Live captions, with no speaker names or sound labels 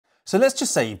So let's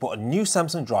just say you bought a new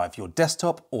Samsung drive for your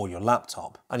desktop or your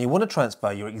laptop, and you want to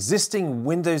transfer your existing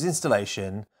Windows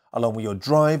installation along with your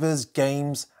drivers,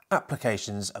 games,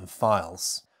 applications and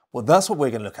files. Well, that's what we're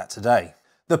going to look at today.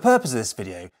 The purpose of this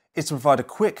video is to provide a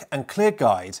quick and clear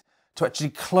guide to actually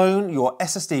clone your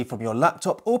SSD from your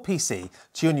laptop or PC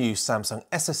to your new Samsung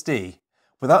SSD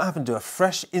without having to do a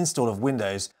fresh install of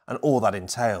Windows and all that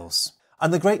entails.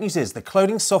 And the great news is the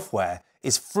cloning software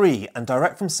is free and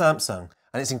direct from Samsung,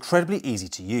 and it's incredibly easy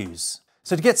to use.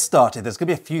 So to get started, there's going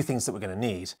to be a few things that we're going to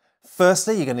need.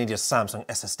 Firstly, you're going to need your Samsung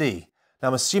SSD. Now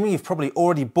I'm assuming you've probably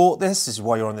already bought this is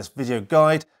why you're on this video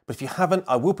guide, but if you haven't,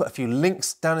 I will put a few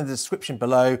links down in the description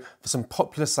below for some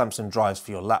popular Samsung drives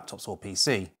for your laptops or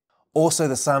PC. Also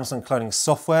the Samsung cloning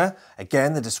software,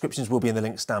 again the descriptions will be in the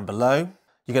links down below.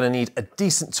 You're going to need a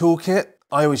decent toolkit.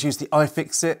 I always use the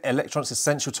iFixit Electronics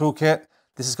Essential Toolkit.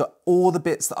 This has got all the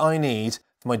bits that I need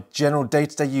for my general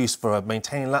day-to-day use for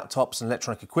maintaining laptops and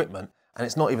electronic equipment, and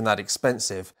it's not even that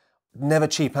expensive. Never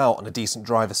cheap out on a decent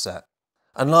driver set.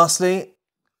 And lastly,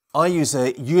 I use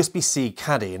a USB-C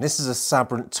caddy, and this is a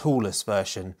Sabrent toolless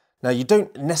version. Now you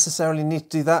don't necessarily need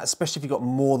to do that, especially if you've got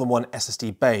more than one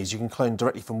SSD bays. You can clone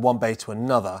directly from one bay to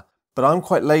another. But I'm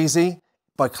quite lazy.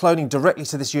 By cloning directly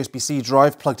to this USB-C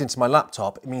drive plugged into my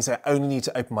laptop, it means I only need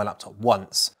to open my laptop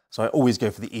once. So I always go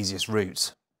for the easiest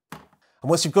route. And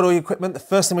once you've got all your equipment, the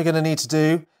first thing we're going to need to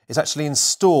do is actually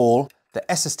install the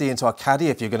SSD into our caddy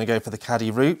if you're going to go for the caddy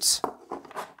route.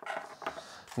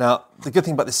 Now, the good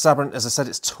thing about this Sabrent, as I said,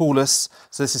 it's toolless,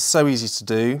 so this is so easy to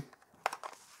do.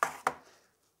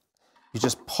 You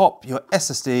just pop your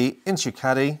SSD into your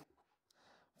caddy,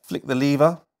 flick the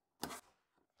lever.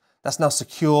 That's now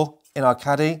secure in our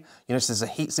caddy. You notice there's a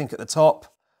heatsink at the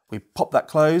top. We pop that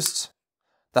closed.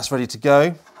 That's ready to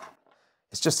go.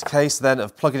 It's just a case then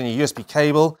of plugging in your USB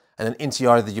cable and then into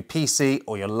either your PC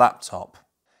or your laptop.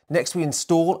 Next, we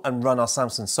install and run our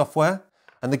Samsung software.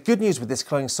 And the good news with this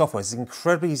cloning software is it's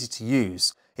incredibly easy to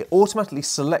use. It automatically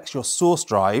selects your source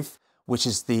drive, which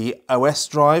is the OS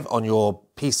drive on your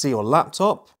PC or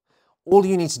laptop. All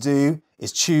you need to do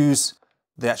is choose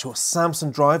the actual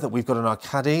Samsung drive that we've got in our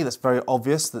caddy. That's very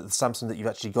obvious that the Samsung that you've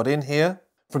actually got in here.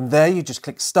 From there, you just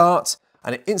click Start,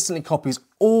 and it instantly copies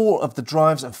all of the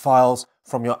drives and files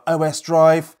from your OS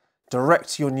drive direct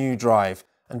to your new drive.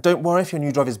 And don't worry if your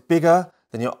new drive is bigger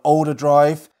than your older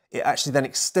drive. It actually then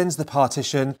extends the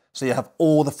partition so you have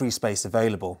all the free space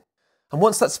available. And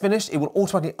once that's finished, it will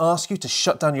automatically ask you to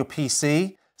shut down your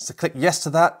PC. So click yes to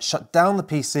that, shut down the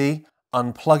PC,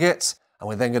 unplug it, and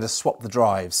we're then going to swap the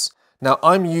drives. Now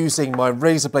I'm using my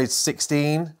Razer Blade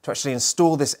 16 to actually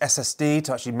install this SSD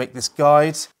to actually make this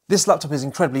guide. This laptop is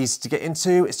incredibly easy to get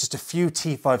into. It's just a few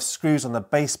T5 screws on the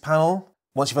base panel.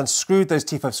 Once you've unscrewed those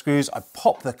T5 screws, I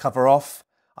pop the cover off.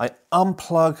 I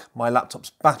unplug my laptop's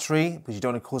battery because you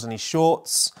don't want to cause any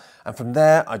shorts. And from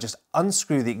there, I just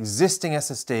unscrew the existing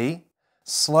SSD,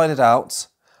 slide it out.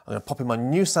 I'm going to pop in my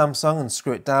new Samsung and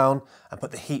screw it down and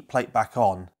put the heat plate back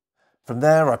on. From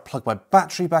there, I plug my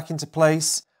battery back into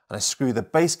place and I screw the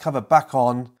base cover back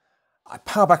on. I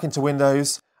power back into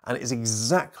Windows and it is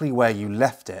exactly where you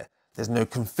left it. There's no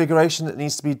configuration that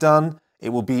needs to be done. It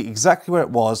will be exactly where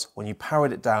it was when you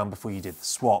powered it down before you did the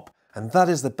swap. And that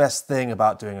is the best thing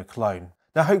about doing a clone.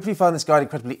 Now, hopefully you found this guide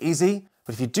incredibly easy,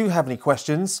 but if you do have any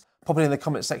questions, pop it in the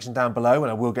comment section down below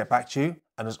and I will get back to you.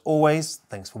 And as always,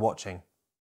 thanks for watching.